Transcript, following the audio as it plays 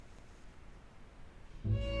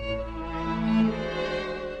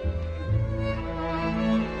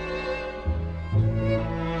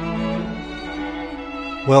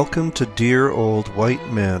Welcome to Dear Old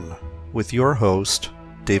White Men with your host,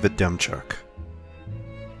 David Demchuk.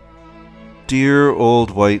 Dear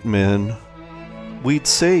old white men, we'd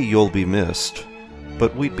say you'll be missed,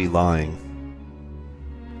 but we'd be lying.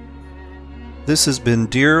 This has been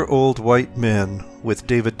Dear Old White Men with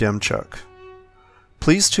David Demchuk.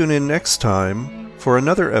 Please tune in next time for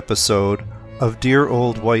another episode of Dear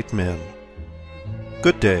Old White Men.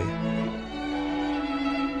 Good day.